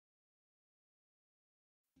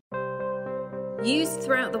Used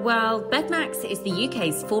throughout the world, Bedmax is the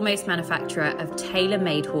UK's foremost manufacturer of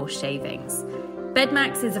tailor-made horse shavings.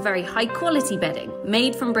 Bedmax is a very high-quality bedding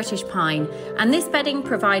made from British pine, and this bedding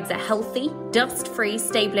provides a healthy, dust-free,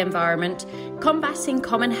 stable environment, combating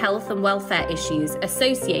common health and welfare issues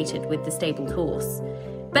associated with the stabled horse.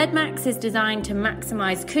 Bedmax is designed to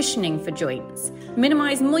maximise cushioning for joints,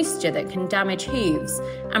 minimise moisture that can damage hooves,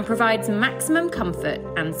 and provides maximum comfort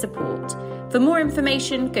and support. For more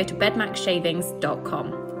information, go to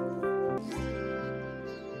bedmaxshavings.com.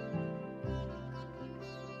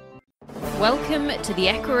 Welcome to the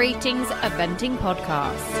Echo Ratings Eventing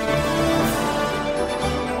Podcast.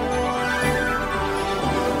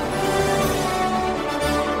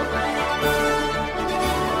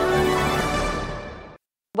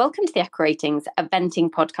 Welcome to the Echo Ratings Eventing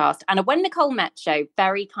Podcast and a When Nicole Met show,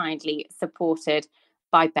 very kindly supported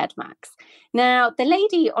by Bedmax. Now, the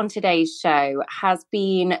lady on today's show has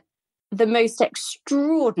been the most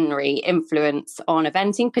extraordinary influence on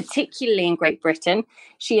eventing, particularly in Great Britain.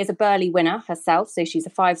 She is a Burghley winner herself, so she's a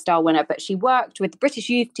 5-star winner, but she worked with the British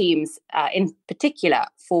youth teams in particular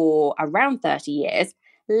for around 30 years,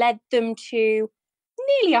 led them to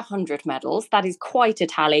nearly 100 medals. That is quite a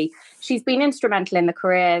tally. She's been instrumental in the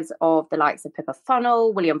careers of the likes of Pippa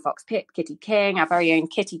Funnell, William Fox-Pitt, Kitty King, our very own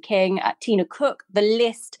Kitty King, Tina Cook. The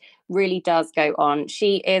list really does go on.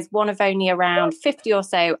 She is one of only around 50 or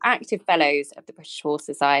so active fellows of the British Horse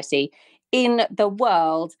Society in the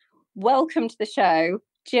world. Welcome to the show,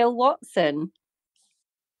 Gill Watson.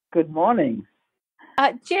 Good morning.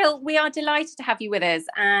 Gill, we are delighted to have you with us.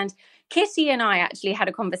 And Kitty and I actually had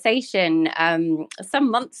a conversation some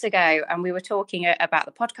months ago, and we were talking about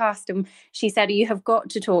the podcast, and she said, you have got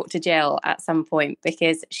to talk to Gill at some point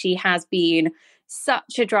because she has been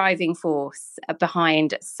such a driving force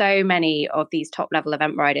behind so many of these top level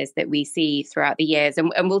event riders that we see throughout the years.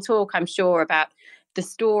 And we'll talk, I'm sure, about the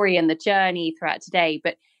story and the journey throughout today.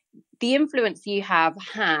 But the influence you have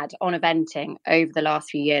had on eventing over the last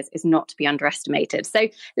few years is not to be underestimated. So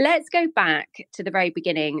let's go back to the very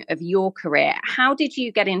beginning of your career. How did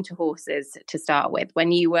you get into horses to start with?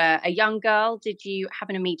 When you were a young girl, did you have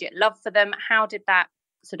an immediate love for them? How did that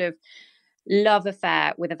sort of love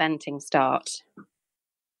affair with eventing start?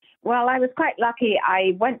 Well, I was quite lucky.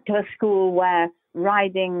 I went to a school where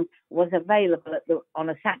riding was available on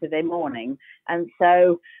a Saturday morning. And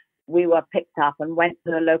so we were picked up and went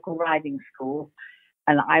to the local riding school.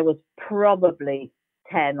 And I was probably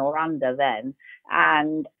 10 or under then.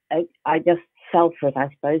 And I just fell for it, I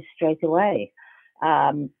suppose, straight away.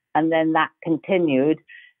 And then that continued.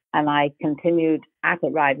 And I continued at a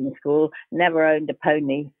riding school, never owned a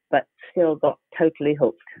pony, but still got totally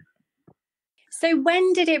hooked. So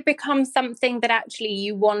when did it become something that actually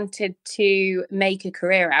you wanted to make a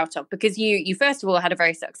career out of? Because you first of all had a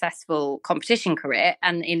very successful competition career,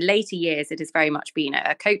 and in later years it has very much been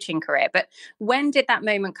a coaching career. But when did that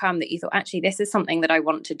moment come that you thought, actually, this is something that I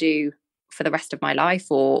want to do for the rest of my life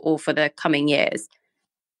or for the coming years?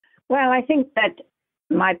 Well, I think that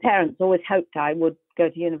my parents always hoped I would go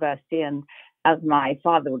to university and, as my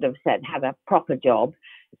father would have said, have a proper job.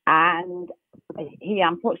 And he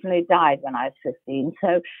unfortunately died when I was 15.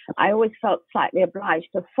 So I always felt slightly obliged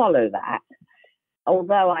to follow that,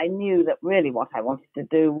 although I knew that really what I wanted to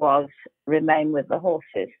do was remain with the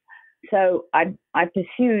horses. So I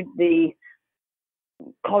pursued the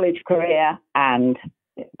college career and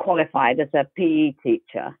qualified as a PE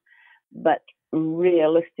teacher. But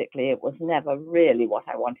realistically, it was never really what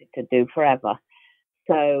I wanted to do forever.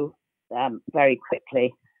 So very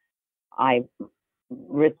quickly, I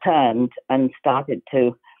returned and started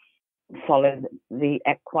to follow the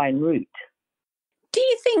equine route. Do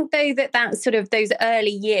you think, though, that sort of those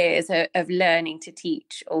early years of learning to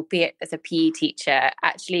teach, albeit as a PE teacher,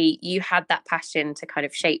 actually you had that passion to kind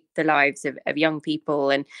of shape the lives of young people,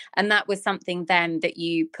 and that was something then that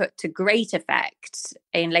you put to great effect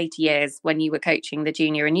in later years when you were coaching the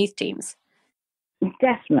junior and youth teams?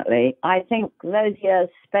 Definitely. I think those years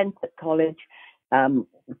spent at college,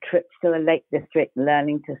 trips to the Lake District,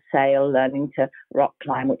 learning to sail, learning to rock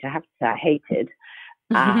climb, which I have to say I hated,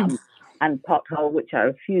 and pothole, which I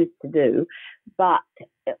refused to do. But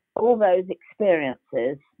all those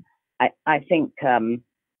experiences, I think,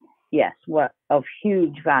 yes, were of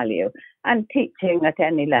huge value. And teaching at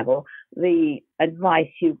any level, the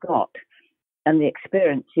advice you got and the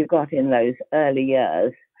experience you got in those early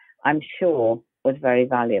years, I'm sure was very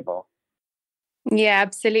valuable. Yeah,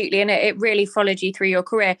 absolutely. And it really followed you through your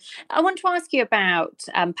career. I want to ask you about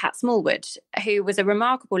Pat Smallwood, who was a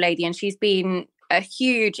remarkable lady, and she's been a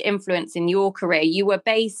huge influence in your career. You were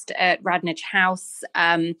based at Radnage House,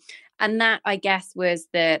 and that, I guess, was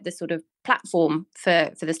the sort of platform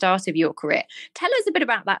for the start of your career. Tell us a bit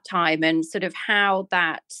about that time and sort of how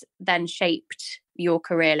that then shaped your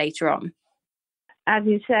career later on. As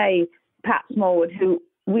you say, Pat Smallwood, who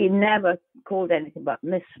we never called anything but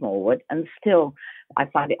Miss Smallwood, and still I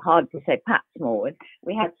find it hard to say Pat Smallwood.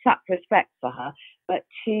 We had such respect for her, but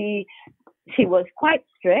she was quite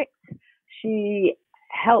strict. She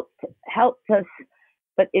helped us,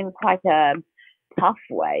 but in quite a tough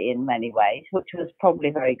way in many ways, which was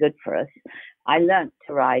probably very good for us. I learnt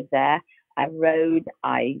to ride there. I rode,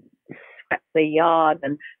 I swept the yard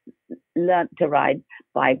and learnt to ride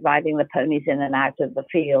by riding the ponies in and out of the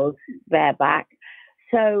fields bareback.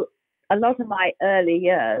 So a lot of my early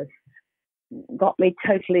years got me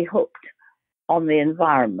totally hooked on the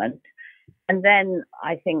environment. And then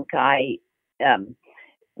I think I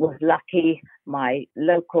was lucky. My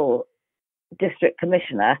local district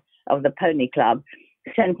commissioner of the pony club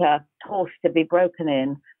sent a horse to be broken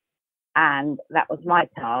in, and that was my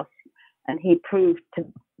task. And he proved to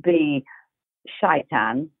be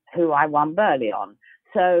Shaitan, who I won Burghley on.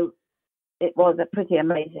 So it was a pretty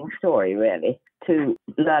amazing story, really, to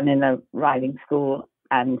learn in a riding school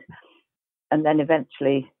and then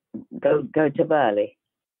eventually go to Burghley.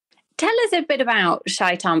 Tell us a bit about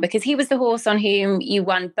Shaitan, because he was the horse on whom you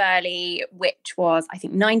won Burghley, which was, I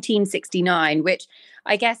think, 1969, which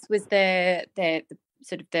I guess was the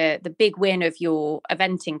sort of the big win of your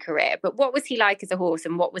eventing career. But what was he like as a horse,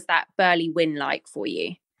 and what was that Burghley win like for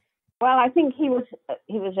you? Well, I think he was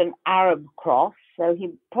an Arab cross, so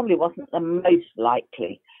he probably wasn't the most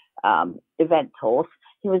likely event horse.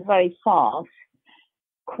 He was very fast,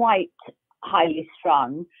 quite highly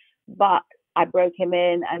strung, but I broke him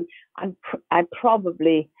in, and I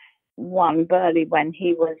probably won Burghley when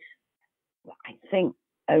he was, I think,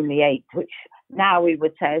 only 8, which now we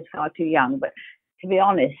would say is far too young. But to be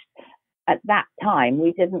honest, at that time,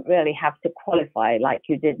 we didn't really have to qualify like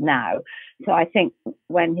you did now. So I think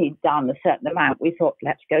when he'd done a certain amount, we thought,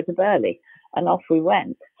 let's go to Burghley, and off we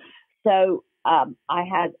went. So I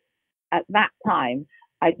had, at that time,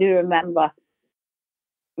 I do remember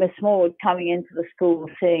Miss Smallwood coming into the school,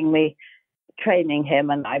 seeing me training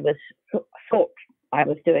him, and I thought I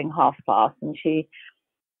was doing half past, and she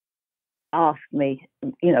asked me,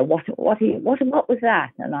 what was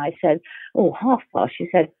that? And I said, oh, half past. She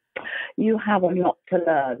said, you have a lot to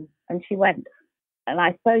learn, and she went. And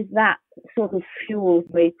I suppose that sort of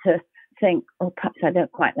fueled me to think, oh, perhaps I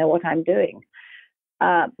don't quite know what I'm doing.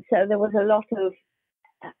 So there was a lot of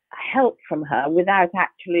help from her without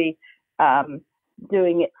actually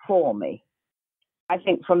doing it for me. I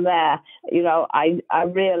think from there, I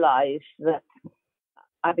realized that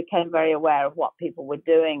I became very aware of what people were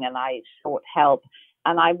doing, and I sought help.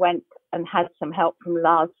 And I went and had some help from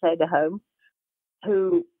Lars Söderholm,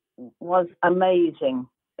 who was amazingly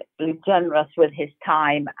generous with his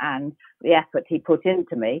time and the effort he put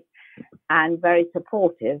into me, and very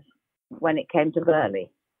supportive when it came to Burghley.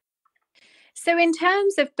 So in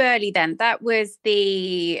terms of Burghley then, that was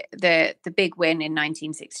the big win in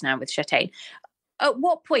 1969 with Châtain. At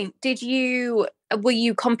what point were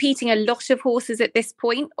you competing a lot of horses at this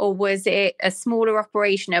point, or was it a smaller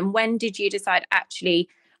operation? And when did you decide, actually,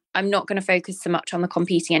 I'm not going to focus so much on the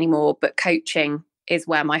competing anymore, but coaching is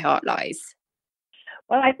where my heart lies?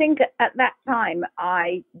 Well, I think at that time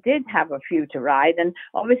I did have a few to ride, and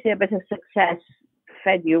obviously a bit of success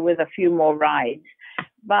fed you with a few more rides.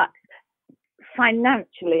 But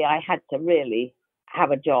financially, I had to really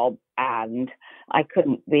have a job, and I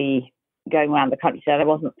couldn't be going around the countryside. I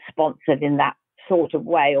wasn't sponsored in that sort of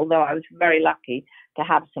way, although I was very lucky to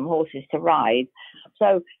have some horses to ride.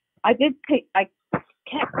 So I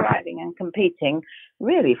kept riding and competing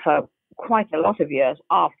really for quite a lot of years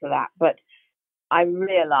after that, but I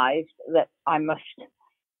realized that I must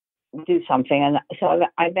do something, and so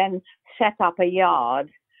I then set up a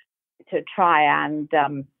yard to try and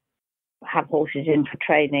have horses in for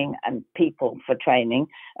training and people for training,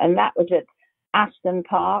 and that was at Aston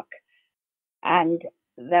Park. And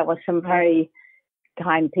there were some very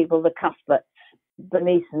kind people, the Cuthberts,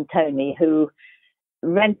 Bernice and Tony, who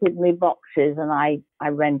rented me boxes, and I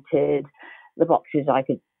rented the boxes I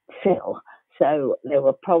could fill. So there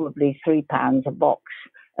were probably £3 a box,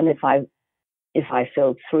 and if I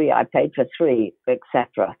filled 3, I paid for 3,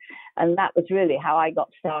 etc. And that was really how I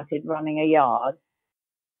got started running a yard.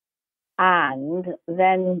 And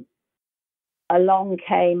then along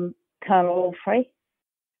came Colonel Alfrey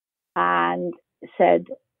and said,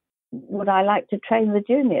 would I like to train the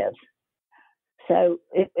juniors? So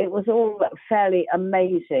it was all a fairly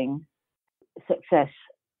amazing success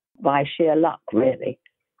by sheer luck, really.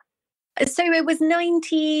 So it was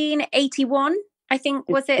 1981 I think,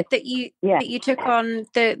 was it that you took on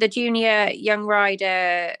the junior young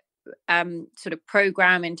rider sort of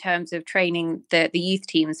program in terms of training the youth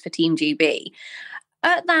teams for Team GB?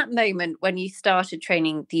 At that moment, when you started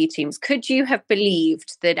training the youth teams, could you have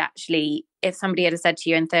believed that actually, if somebody had said to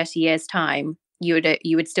you in 30 years' time, you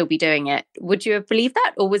would still be doing it? Would you have believed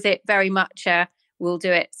that, or was it very much we'll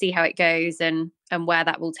do it, see how it goes, and where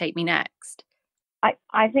that will take me next?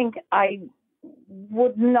 I think I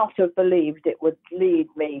would not have believed it would lead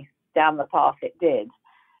me down the path it did.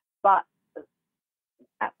 But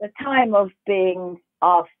at the time of being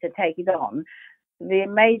asked to take it on, the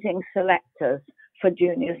amazing selectors for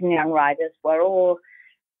juniors and young riders were all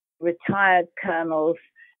retired colonels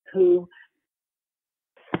who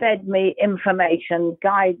fed me information,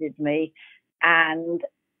 guided me, and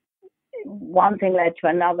one thing led to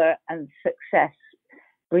another, and success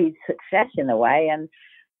breeds success in a way.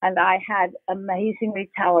 And I had amazingly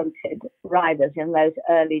talented riders in those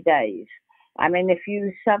early days. I mean, if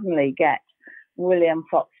you suddenly get William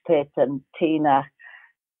Fox-Pitt and Tina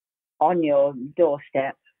on your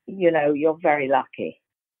doorstep, you're very lucky.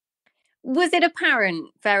 Was it apparent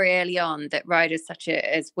very early on that riders such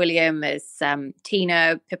as William, as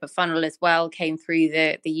Tina, Pippa Funnell as well, came through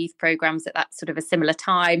the youth programmes at that sort of a similar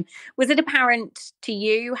time? Was it apparent to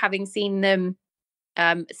you, having seen them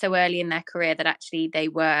so early in their career, that actually they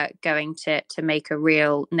were going to make a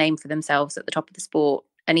real name for themselves at the top of the sport,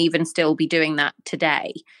 and even still be doing that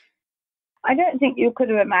today? I don't think you could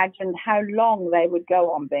have imagined how long they would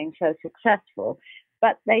go on being so successful,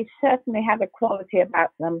 but they certainly had a quality about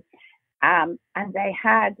them, and they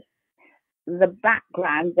had the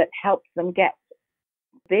background that helped them get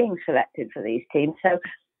being selected for these teams. So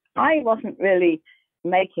I wasn't really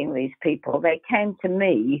making these people. They came to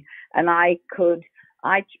me, and I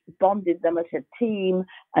bonded them as a team,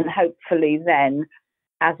 and hopefully then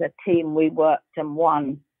as a team we worked and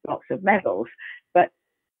won lots of medals. But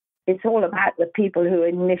it's all about the people who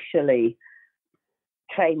initially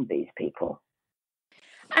trained these people.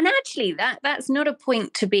 And actually, that's not a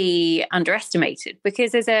point to be underestimated,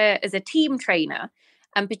 because as a team trainer,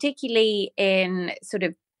 and particularly in sort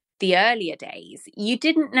of the earlier days, you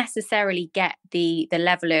didn't necessarily get the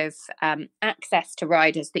level of access to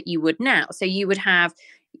riders that you would now. So you would have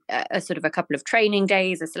a sort of a couple of training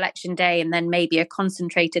days, a selection day, and then maybe a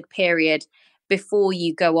concentrated period before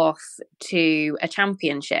you go off to a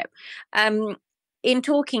championship. In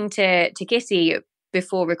talking to Kitty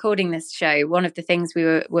before recording this show, one of the things we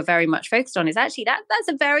were very much focused on is actually that's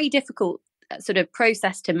a very difficult sort of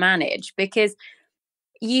process to manage, because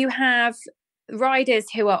you have riders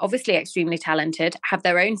who are obviously extremely talented, have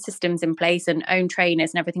their own systems in place and own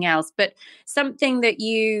trainers and everything else. But something that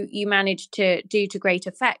you managed to do to great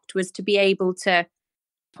effect was to be able to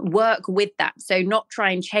work with that. So not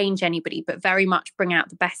try and change anybody, but very much bring out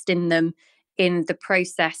the best in them in the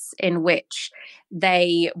process in which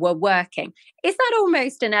they were working. Is that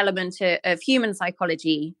almost an element of human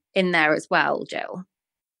psychology in there as well, Gill?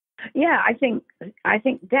 Yeah, I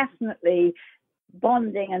think definitely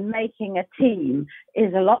bonding and making a team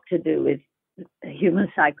is a lot to do with human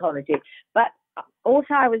psychology. But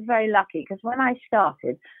also I was very lucky, because when I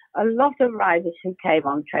started, a lot of riders who came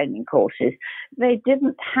on training courses, they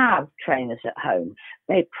didn't have trainers at home.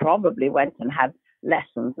 They probably went and had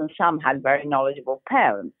lessons, and some had very knowledgeable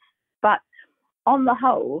parents. But on the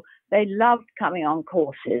whole, they loved coming on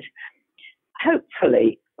courses,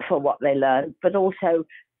 hopefully for what they learned, but also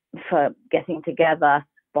for getting together,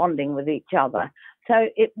 bonding with each other. So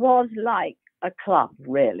it was like a club,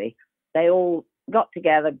 really. They all got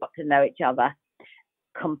together, got to know each other,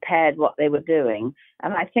 compared what they were doing.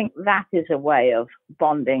 And I think that is a way of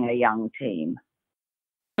bonding a young team.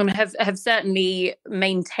 And have certainly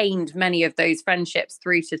maintained many of those friendships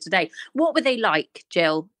through to today. What were they like,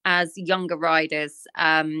 Gill, as younger riders,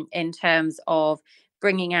 in terms of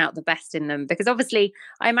bringing out the best in them? Because obviously,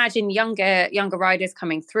 I imagine younger riders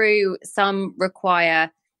coming through, some require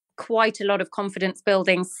quite a lot of confidence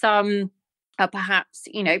building. Some are perhaps,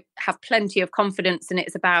 have plenty of confidence, and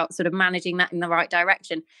it's about sort of managing that in the right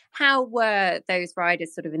direction. How were those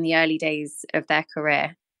riders sort of in the early days of their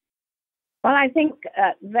career? Well, I think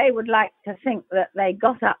they would like to think that they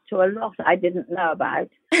got up to a lot I didn't know about.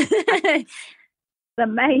 The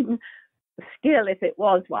main skill, if it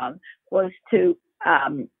was one, was to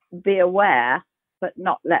be aware, but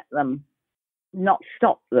not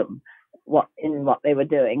stop them what they were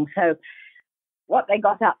doing. So what they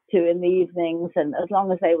got up to in the evenings, and as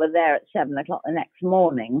long as they were there at 7 o'clock the next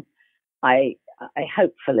morning, I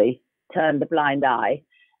hopefully turned a blind eye.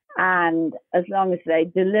 And as long as they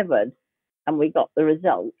delivered and we got the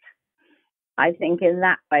result, I think in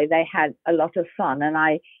that way they had a lot of fun. And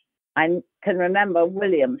I can remember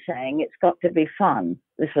William saying, it's got to be fun.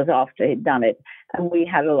 This was after he'd done it. And we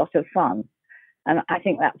had a lot of fun. And I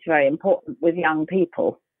think that's very important with young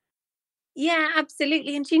people. Yeah,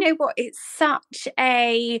 absolutely. And do you know what? It's such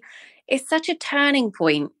a turning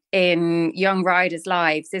point in young riders'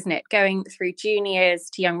 lives, isn't it? Going through juniors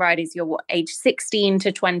to young riders, you're age 16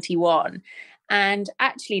 to 21. And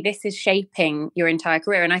actually, this is shaping your entire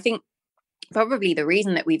career. And I think probably the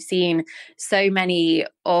reason that we've seen so many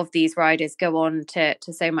of these riders go on to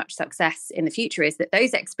so much success in the future is that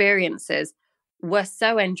those experiences were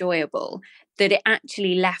so enjoyable that it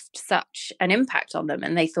actually left such an impact on them,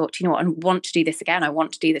 and they thought, you know what, I want to do this again, I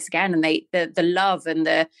want to do this again. And the love and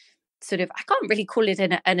the sort of, I can't really call it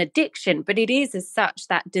an addiction, but it is as such,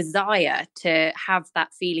 that desire to have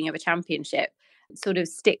that feeling of a championship sort of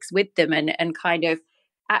sticks with them, and kind of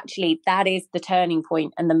actually that is the turning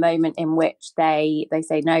point and the moment in which they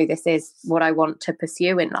say, no, this is what I want to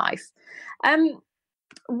pursue in life.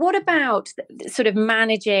 What about sort of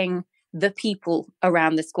managing the people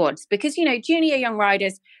around the squads? Because, you know, junior young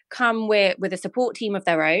riders come with a support team of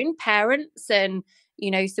their own, parents and,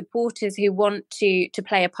 you know, supporters who want to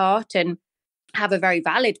play a part and have a very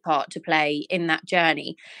valid part to play in that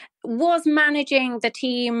journey. Was managing the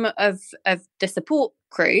team of the support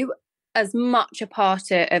crew as much a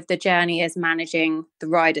part of the journey as managing the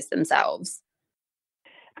riders themselves?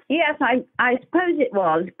 Yes, I suppose it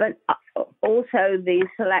was, but also the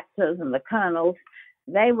selectors and the colonels,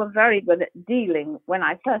 they were very good at dealing. When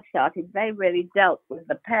I first started, they really dealt with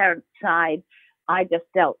the parent side. I just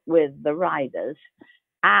dealt with the riders.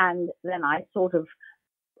 And then I sort of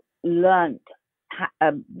learnt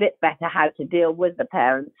a bit better how to deal with the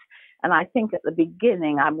parents. And I think at the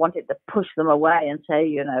beginning, I wanted to push them away and say,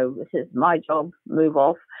 you know, this is my job, move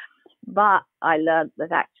off. But I learned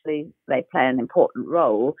that actually they play an important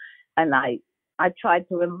role. And I tried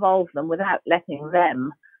to involve them without letting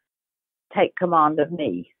them take command of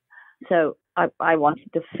me. So I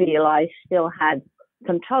wanted to feel I still had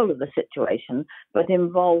control of the situation, but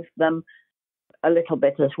involved them a little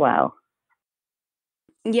bit as well.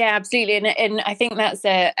 Yeah, absolutely. And I think that's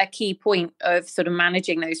a key point of sort of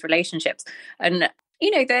managing those relationships. And,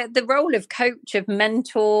 you know, the role of coach, of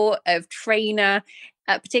mentor, of trainer,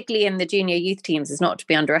 particularly in the junior youth teams, is not to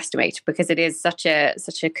be underestimated, because it is such a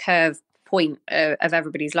curve point of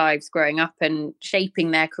everybody's lives growing up and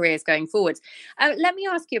shaping their careers going forwards. Let me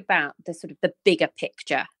ask you about the sort of the bigger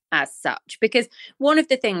picture as such, because one of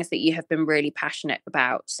the things that you have been really passionate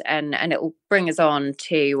about, and it will bring us on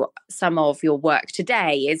to some of your work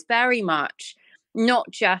today, is very much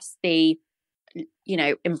not just the, you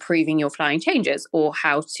know, improving your flying changes or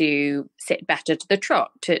how to sit better to the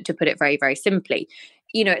trot, to put it very, very simply.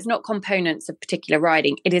 You know, it's not components of particular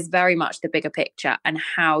riding. It is very much the bigger picture and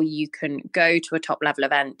how you can go to a top level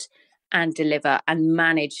event and deliver and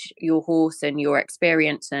manage your horse and your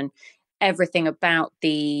experience and everything about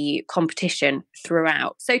the competition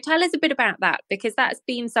throughout. So tell us a bit about that, because that's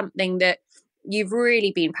been something that you've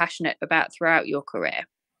really been passionate about throughout your career.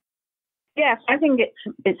 Yes, I think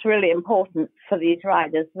it's really important for these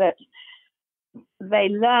riders that they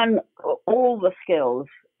learn all the skills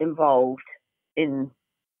involved in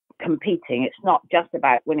competing. It's not just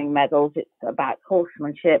about winning medals, it's about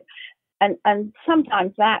horsemanship. And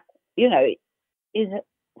sometimes that, you know, is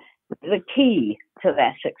the key to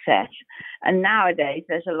their success. And nowadays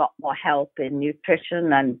there's a lot more help in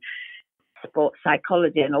nutrition and sports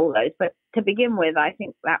psychology and all those. But to begin with, I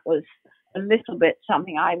think that was a little bit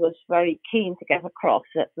something I was very keen to get across,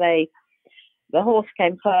 that the horse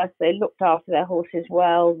came first, they looked after their horses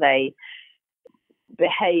well, they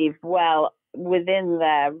behaved well within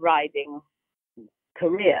their riding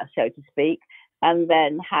career, so to speak, and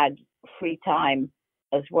then had free time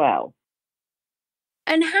as well.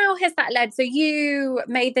 And how has that led? So you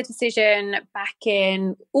made the decision back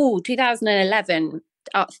in 2011,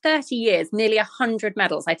 30 years, nearly 100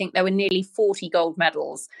 medals. I think there were nearly 40 gold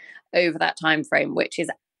medals over that time frame, which is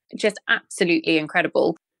just absolutely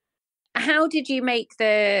incredible. How did you make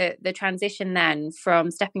the transition then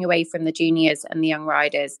from stepping away from the juniors and the young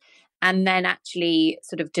riders, and then actually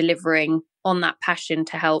sort of delivering on that passion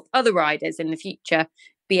to help other riders in the future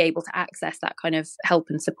be able to access that kind of help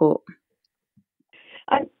and support?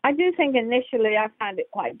 I do think initially I found it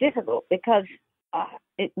quite difficult, because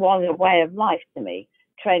it was a way of life to me,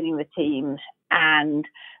 training the teams and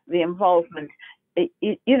the involvement.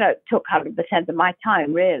 It took 100% of my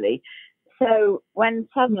time, really. So when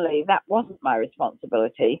suddenly that wasn't my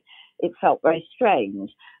responsibility, it felt very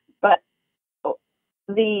strange. But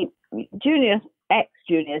the juniors,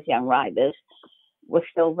 ex-juniors, young riders, were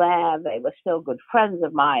still there. They were still good friends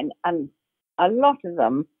of mine. And a lot of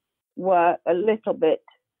them were a little bit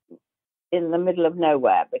in the middle of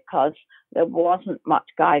nowhere because there wasn't much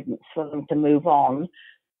guidance for them to move on.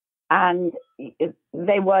 And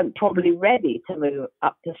they weren't probably ready to move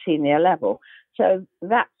up to senior level. So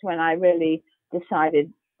that's when I really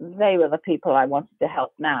decided they were the people I wanted to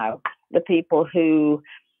help now, the people who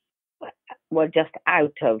were just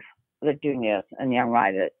out of the juniors and young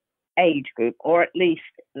rider age group, or at least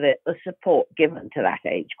the support given to that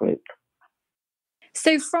age group.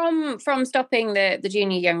 So from stopping the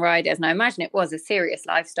junior young riders, and I imagine it was a serious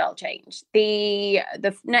lifestyle change, the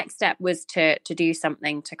next step was to do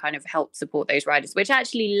something to kind of help support those riders, which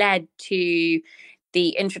actually led to the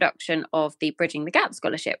introduction of the Bridging the Gap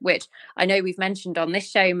scholarship, which I know we've mentioned on this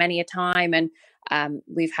show many a time, and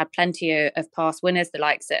we've had plenty of past winners, the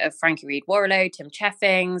likes of Frankie Reed-Warrilow, Tim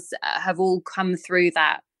Cheffings, have all come through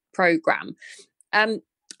that programme.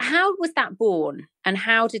 How was that born and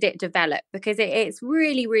how did it develop? Because it's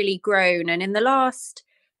really, really grown. And in the last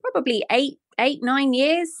probably 9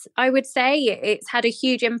 years, I would say, it's had a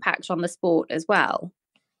huge impact on the sport as well.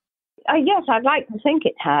 Yes, I'd like to think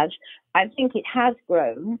it has. I think it has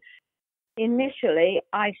grown. Initially,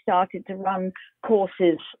 I started to run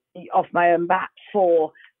courses off my own back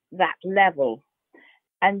for that level.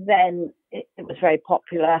 And then it was very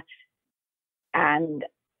popular. And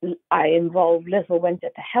I involved Little Winter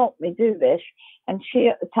to help me do this. And she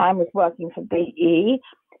at the time was working for BE.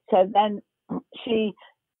 So then she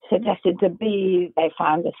suggested to BE, they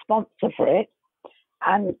found a sponsor for it.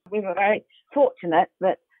 And we were very fortunate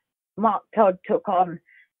that Mark Todd took on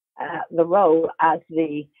the role as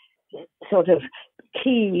the sort of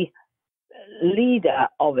key leader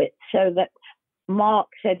of it, so that Mark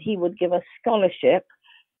said he would give a scholarship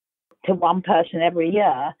to one person every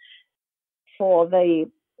year for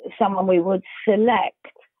someone we would select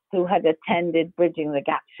who had attended Bridging the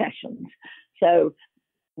Gap sessions. So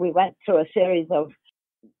we went through a series of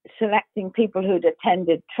selecting people who'd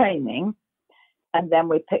attended training, and then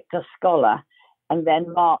we picked a scholar, and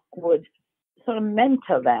then Mark would sort of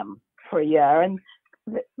mentor them for a year. And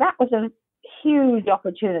that was a huge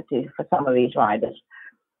opportunity for some of these riders.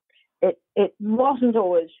 It wasn't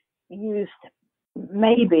always used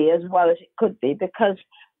maybe as well as it could be, because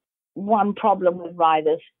one problem with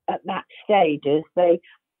riders at that stage is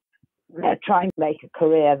they're trying to make a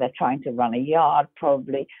career, they're trying to run a yard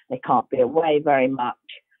probably, they can't be away very much.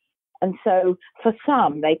 And so for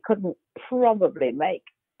some, they couldn't probably make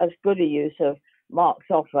as good a use of Mark's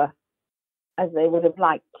offer as they would have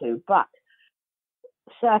liked to, but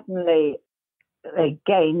certainly they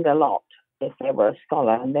gained a lot if they were a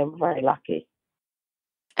scholar, and they were very lucky.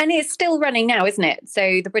 And it's still running now, isn't it?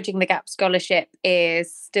 So the Bridging the Gap scholarship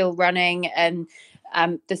is still running, and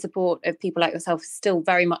the support of people like yourself is still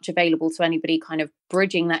very much available to anybody kind of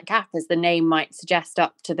bridging that gap, as the name might suggest,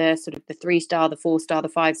 up to the sort of the 3-star, the 4-star, the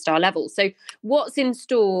 5-star level. So what's in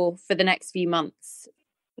store for the next few months?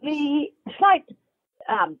 The slight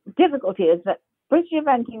difficulty is that British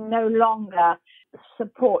Eventing no longer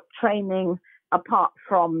support training apart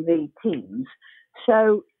from the teams.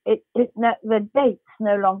 So the dates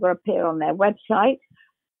no longer appear on their website,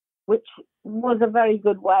 which was a very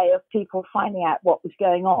good way of people finding out what was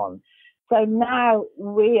going on. So now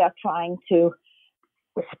we are trying to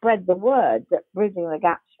spread the word that Bridging the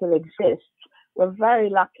Gap still exists. We're very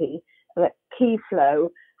lucky that Keyflow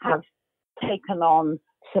have taken on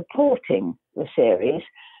supporting the series.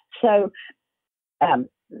 So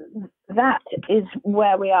that is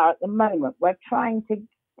where we are at the moment. We're trying to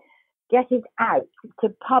get it out, to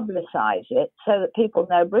publicise it, so that people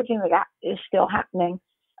know Bridging the Gap is still happening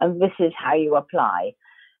and this is how you apply.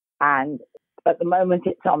 And at the moment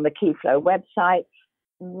it's on the Keyflow website.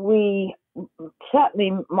 We,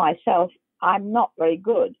 certainly myself, I'm not very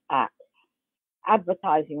good at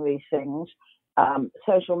advertising these things.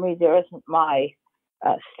 Social media isn't my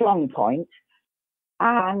strong point.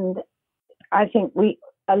 And I think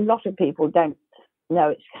a lot of people don't know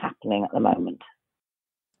it's happening at the moment.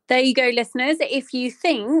 There you go, listeners. If you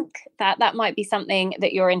think that might be something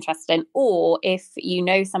that you're interested in, or if you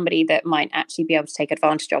know somebody that might actually be able to take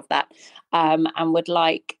advantage of that and would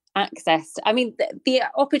like access, I mean, the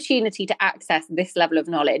opportunity to access this level of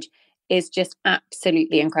knowledge is just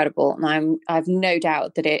absolutely incredible. And I've no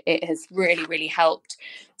doubt that it has really, really helped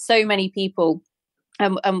so many people.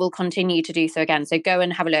 And will continue to do so again. So go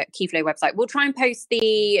and have a look, Keyflow website. We'll try and post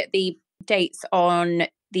the dates on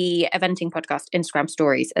the Eventing Podcast Instagram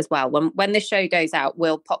stories as well. When the show goes out,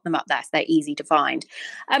 we'll pop them up there so they're easy to find.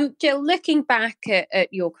 Gill, looking back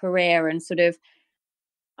at your career and sort of,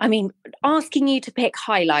 I mean, asking you to pick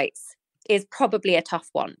highlights is probably a tough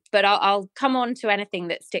one, but I'll come on to anything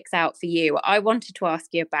that sticks out for you. I wanted to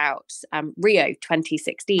ask you about Rio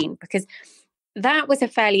 2016, because that was a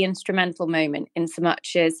fairly instrumental moment in so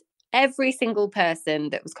much as every single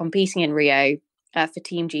person that was competing in Rio for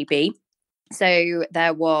Team GB. So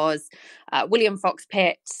there was William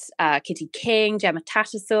Fox-Pitt, Kitty King, Gemma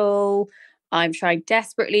Tattersall. I'm trying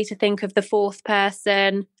desperately to think of the fourth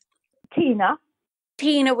person. Tina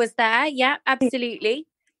was there. Yeah, absolutely.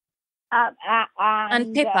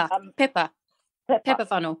 And Pippa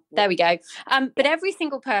Funnell. There we go. But every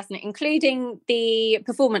single person, including the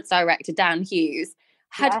performance director, Dan Hughes,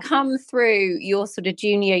 had come through your sort of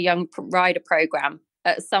junior young rider program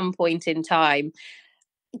at some point in time.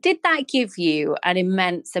 Did that give you an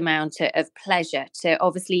immense amount of pleasure to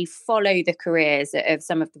obviously follow the careers of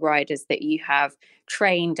some of the riders that you have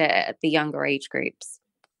trained at the younger age groups?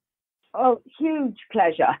 Oh, huge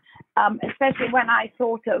pleasure, especially when I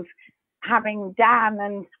thought of having Dan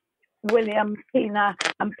and William, Tina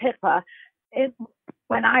and Pippa.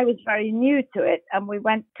 When I was very new to it, and we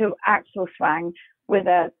went to Axelswang with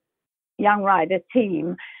a young rider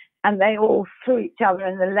team, and they all threw each other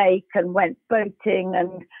in the lake and went boating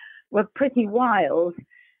and were pretty wild.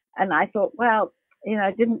 And I thought, well,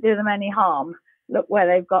 it didn't do them any harm. Look where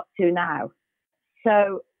they've got to now.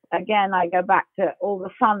 So again, I go back to all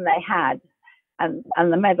the fun they had and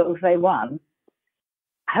the medals they won.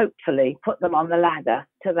 Hopefully put them on the ladder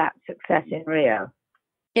to that success in Rio.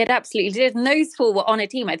 It absolutely did. And those four were on a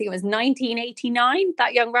team. I think it was 1989,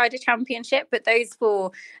 that Young Rider Championship. But those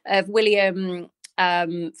four of William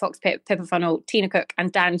Fox-Pitt, Pippa Funnell, Tina Cook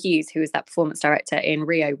and Dan Hughes, who was that performance director in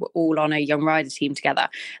Rio, were all on a Young Rider team together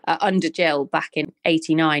under Gill back in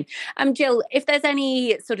 89. Gill, if there's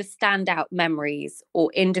any sort of standout memories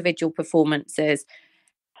or individual performances,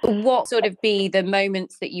 what sort of be the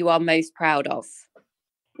moments that you are most proud of?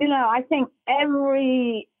 I think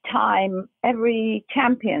every time, every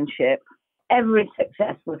championship, every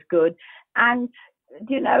success was good. And,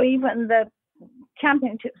 even the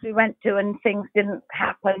championships we went to and things didn't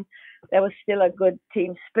happen, there was still a good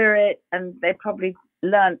team spirit, and they probably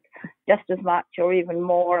learnt just as much or even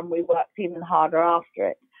more, and we worked even harder after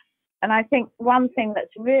it. And I think one thing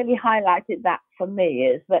that's really highlighted that for me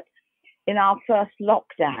is that in our first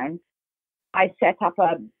lockdown, I set up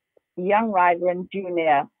a young rider and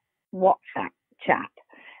junior WhatsApp chat,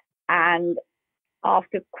 and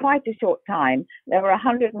after quite a short time there were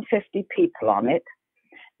 150 people on it.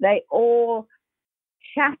 They all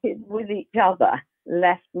chatted with each other,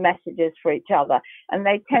 left messages for each other, and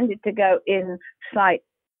they tended to go in slight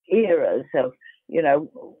eras of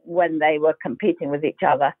when they were competing with each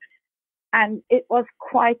other. And it was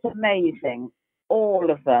quite amazing, all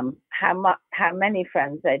of them, how many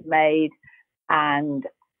friends they'd made and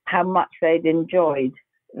how much they'd enjoyed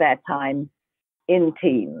their time in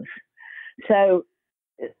teams. So,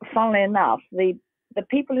 funnily enough, the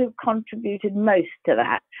people who contributed most to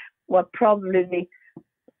that were probably the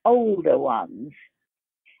older ones.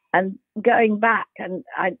 And going back, and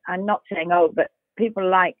I'm not saying old, but people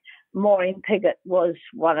like Maureen Pigott was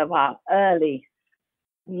one of our early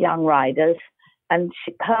young riders, and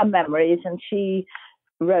her memories, and she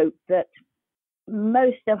wrote that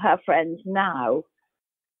most of her friends now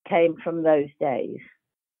came from those days.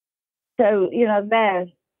 So, they're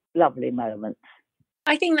lovely moments.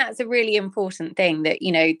 I think that's a really important thing, that,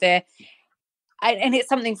 and it's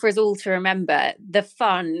something for us all to remember, the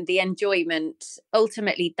fun, the enjoyment,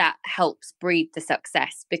 ultimately that helps breed the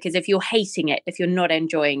success. Because if you're hating it, if you're not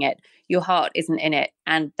enjoying it, your heart isn't in it.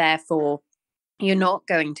 And therefore, you're not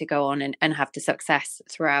going to go on and have the success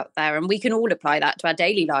throughout there. And we can all apply that to our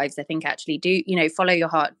daily lives. I think actually follow your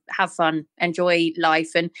heart, have fun, enjoy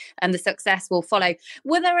life, and the success will follow.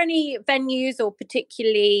 Were there any venues or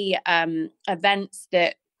particularly events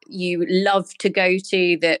that you love to go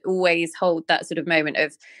to that always hold that sort of moment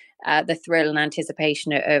of the thrill and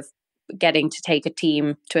anticipation of getting to take a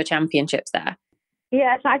team to a championships there?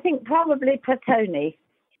 Yes, I think probably Platoni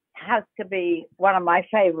has to be one of my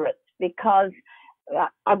favourites, because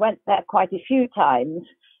I went there quite a few times,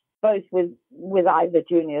 both with either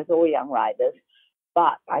juniors or young riders.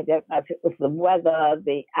 But I don't know if it was the weather,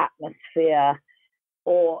 the atmosphere,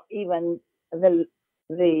 or even the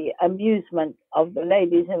amusement of the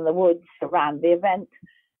ladies in the woods around the event.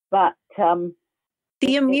 But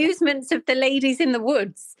the amusements of the ladies in the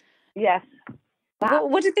woods? Yes.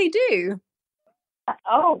 What did they do?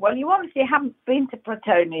 Oh, well, you obviously haven't been to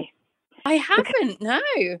Platoni. I haven't, no.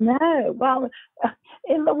 No, well,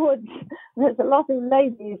 in the woods, there's a lot of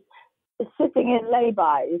ladies sitting in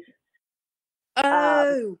lay-bys.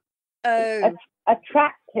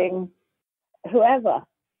 Attracting whoever.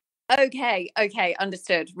 Okay,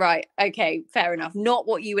 understood. Right, okay, fair enough. Not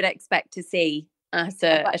what you would expect to see at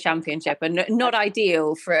a championship, and not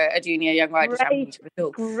ideal for a junior young rider championship at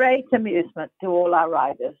all. Great amusement to all our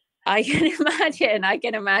riders. I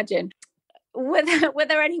can imagine. Were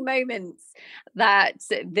there any moments that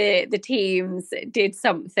the teams did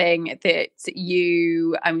something that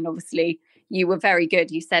obviously you were very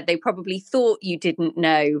good. You said they probably thought you didn't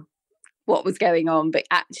know what was going on, but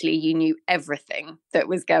actually you knew everything that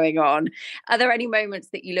was going on. Are there any moments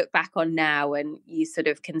that you look back on now and you sort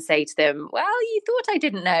of can say to them, well, you thought I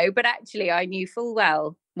didn't know, but actually I knew full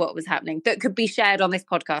well what was happening, that could be shared on this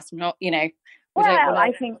podcast? Not, Well,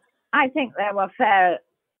 I think there were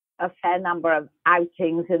a fair number of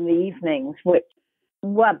outings in the evenings which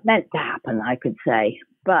weren't meant to happen, I could say.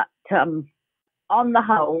 But on the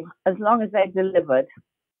whole, as long as they delivered,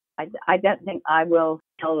 I don't think I will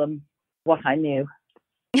tell them what I knew.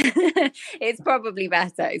 It's probably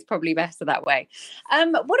better. It's probably better that way.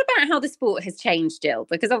 What about how the sport has changed, Gill?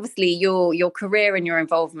 Because obviously your career and your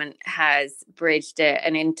involvement has bridged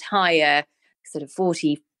an entire sort of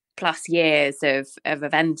 40 plus years of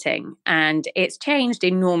eventing, and it's changed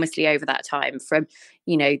enormously over that time, from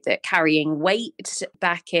the carrying weight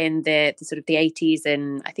back in the sort of the 80s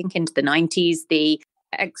and I think into the 90s, the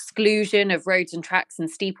exclusion of roads and tracks and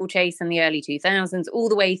steeplechase in the early 2000s, all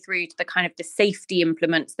the way through to the kind of the safety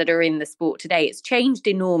implements that are in the sport today. It's changed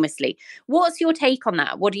enormously. What's your take on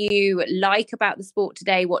that? What do you like about the sport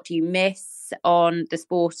today? What do you miss on the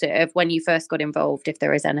sport of when you first got involved, if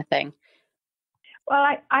there is anything?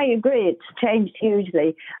 Well, I agree. It's changed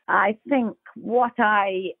hugely. I think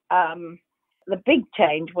the big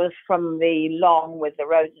change was from the long with the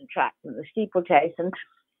roads and tracks and the steeplechase. And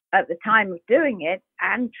at the time of doing it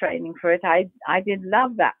and training for it, I did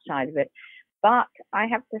love that side of it. But I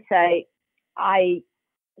have to say, I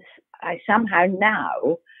somehow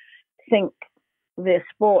now think the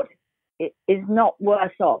sport is not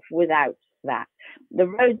worse off without that. The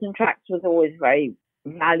roads and tracks was always very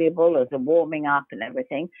valuable as a warming up and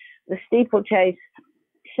everything. The steeplechase,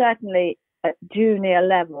 certainly at junior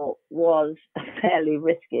level, was a fairly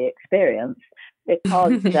risky experience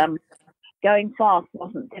because going fast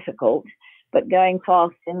wasn't difficult, but going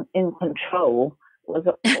fast in control was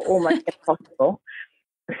almost impossible.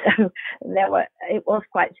 So it was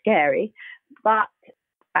quite scary. But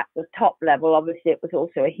at the top level, obviously, it was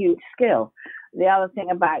also a huge skill. The other thing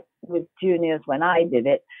about with juniors when I did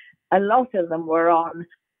it, a lot of them were on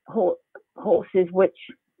horses which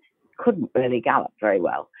couldn't really gallop very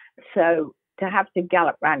well. So to have to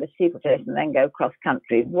gallop around a steeplechase and then go cross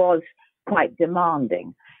country was quite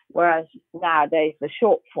demanding. Whereas nowadays, the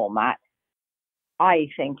short format, I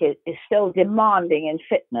think, is still demanding in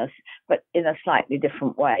fitness, but in a slightly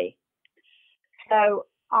different way. So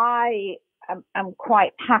I am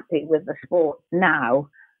quite happy with the sport now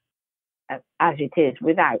as it is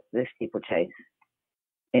without the steeplechase.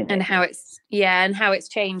 And how it's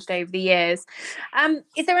changed over the years.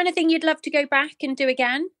 Is there anything you'd love to go back and do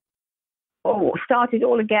again? Oh, start it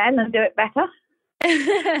all again and do it better.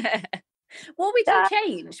 What would you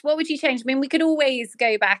change? What would you change? I mean, we could always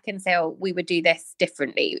go back and say, oh, we would do this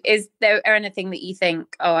differently. Is there anything that you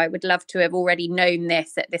think, oh, I would love to have already known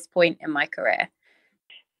this at this point in my career?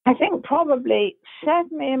 I think probably,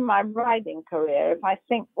 certainly in my riding career, if I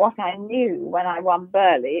think what I knew when I won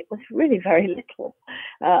Burghley, it was really very little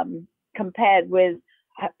compared with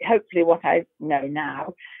hopefully what I know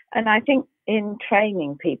now. And I think in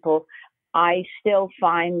training people, I still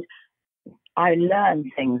find I learn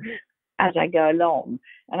things as I go along.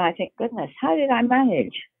 And I think, goodness, how did I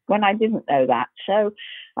manage when I didn't know that? So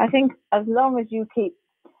I think as long as you keep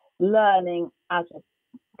learning as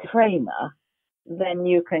a trainer, then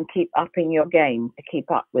you can keep upping your game to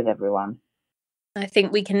keep up with everyone. I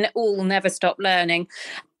think we can all never stop learning.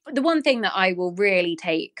 The one thing that I will really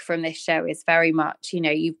take from this show is very much,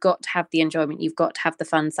 you've got to have the enjoyment, you've got to have the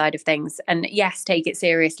fun side of things. And yes, take it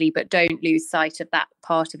seriously, but don't lose sight of that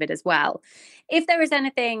part of it as well. If there is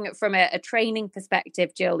anything from a training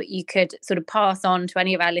perspective, Gill, that you could sort of pass on to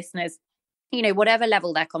any of our listeners, whatever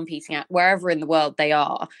level they're competing at, wherever in the world they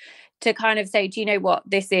are, to kind of say, do you know what,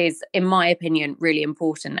 this is, in my opinion, really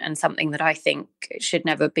important and something that I think should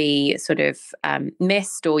never be sort of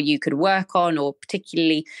missed, or you could work on, or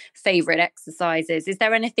particularly favourite exercises. Is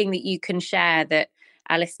there anything that you can share that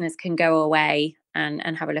our listeners can go away and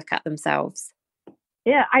have a look at themselves?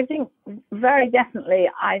 Yeah, I think very definitely.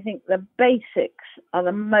 I think the basics are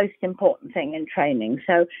the most important thing in training.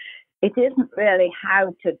 So it isn't really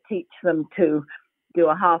how to teach them to do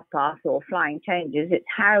a half pass or flying changes. It's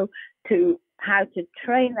how to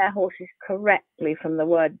train their horses correctly from the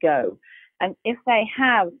word go. And if they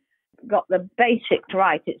have got the basics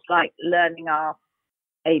right, it's like learning our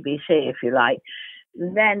ABC, if you like,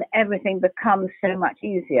 then everything becomes so much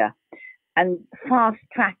easier. And fast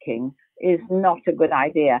tracking is not a good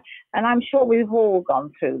idea. And I'm sure we've all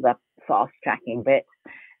gone through the fast tracking bit.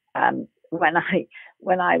 When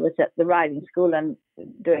I was at the riding school and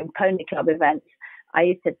doing pony club events, I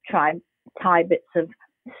used to try and tie bits of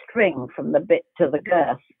string from the bit to the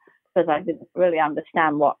girth because I didn't really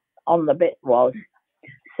understand what on the bit was.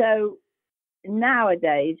 So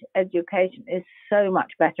nowadays, education is so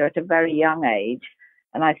much better at a very young age.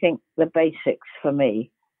 And I think the basics for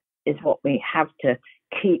me is what we have to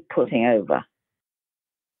keep putting over.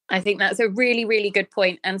 I think that's a really, really good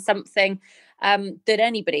point, and something that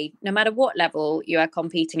anybody, no matter what level you are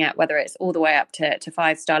competing at, whether it's all the way up to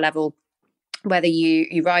 5-star level, whether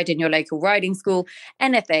you ride in your local riding school,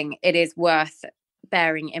 anything, it is worth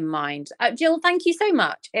bearing in mind. Gill, thank you so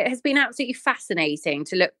much. It has been absolutely fascinating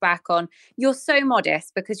to look back on. You're so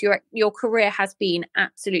modest because your career has been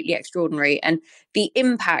absolutely extraordinary, and the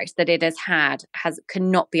impact that it has had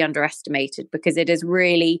cannot be underestimated, because it has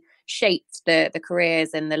really shaped the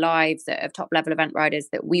careers and the lives of top level event riders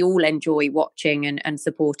that we all enjoy watching and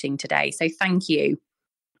supporting today. So thank you.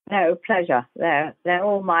 No, pleasure. They're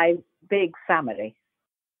all my big family.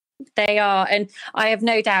 They are, and I have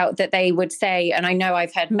no doubt that they would say, and I know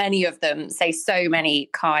I've heard many of them say so many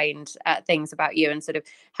kind things about you and sort of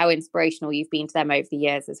how inspirational you've been to them over the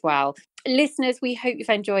years as well. Listeners, we hope you've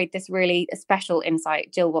enjoyed this really special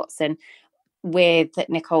insight. Gill Watson with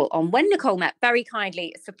Nicole on When Nicole Met, very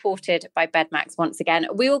kindly supported by Bedmax once again.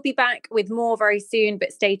 We will be back with more very soon,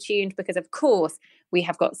 but stay tuned because, of course, we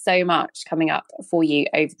have got so much coming up for you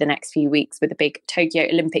over the next few weeks with the big Tokyo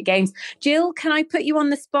Olympic Games. Gill, can I put you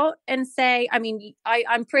on the spot and say, I mean,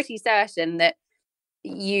 I'm pretty certain that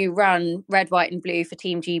you run red, white and blue for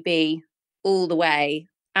Team GB all the way.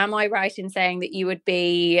 Am I right in saying that you would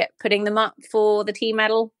be putting them up for the team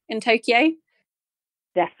medal in Tokyo?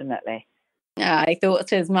 Definitely. I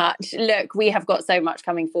thought as much. Look, we have got so much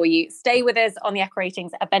coming for you. Stay with us on the Echo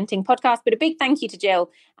Ratings Eventing podcast. But a big thank you to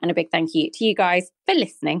Gill and a big thank you to you guys for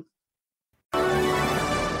listening.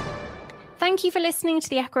 Thank you for listening to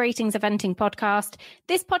the Echo Ratings Eventing podcast.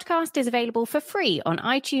 This podcast is available for free on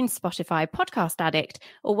iTunes, Spotify, Podcast Addict,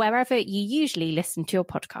 or wherever you usually listen to your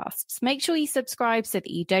podcasts. Make sure you subscribe so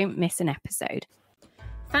that you don't miss an episode.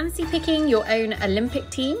 Fancy picking your own Olympic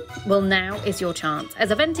team? Well, now is your chance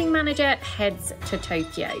as Eventing Manager heads to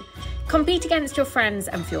Tokyo. Compete against your friends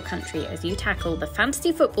and for your country as you tackle the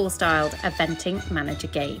fantasy football-styled Eventing Manager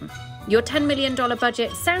game. Your $10 million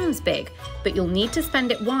budget sounds big, but you'll need to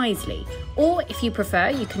spend it wisely. Or if you prefer,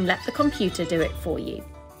 you can let the computer do it for you.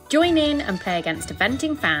 Join in and play against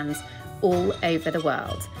eventing fans all over the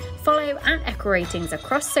world. Follow @Echo Ratings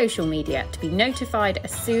across social media to be notified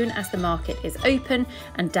as soon as the market is open,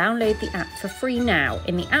 and download the app for free now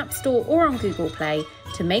in the App Store or on Google Play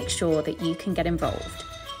to make sure that you can get involved.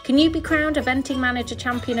 Can you be crowned Eventing Manager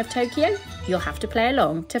Champion of Tokyo? You'll have to play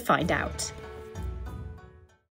along to find out.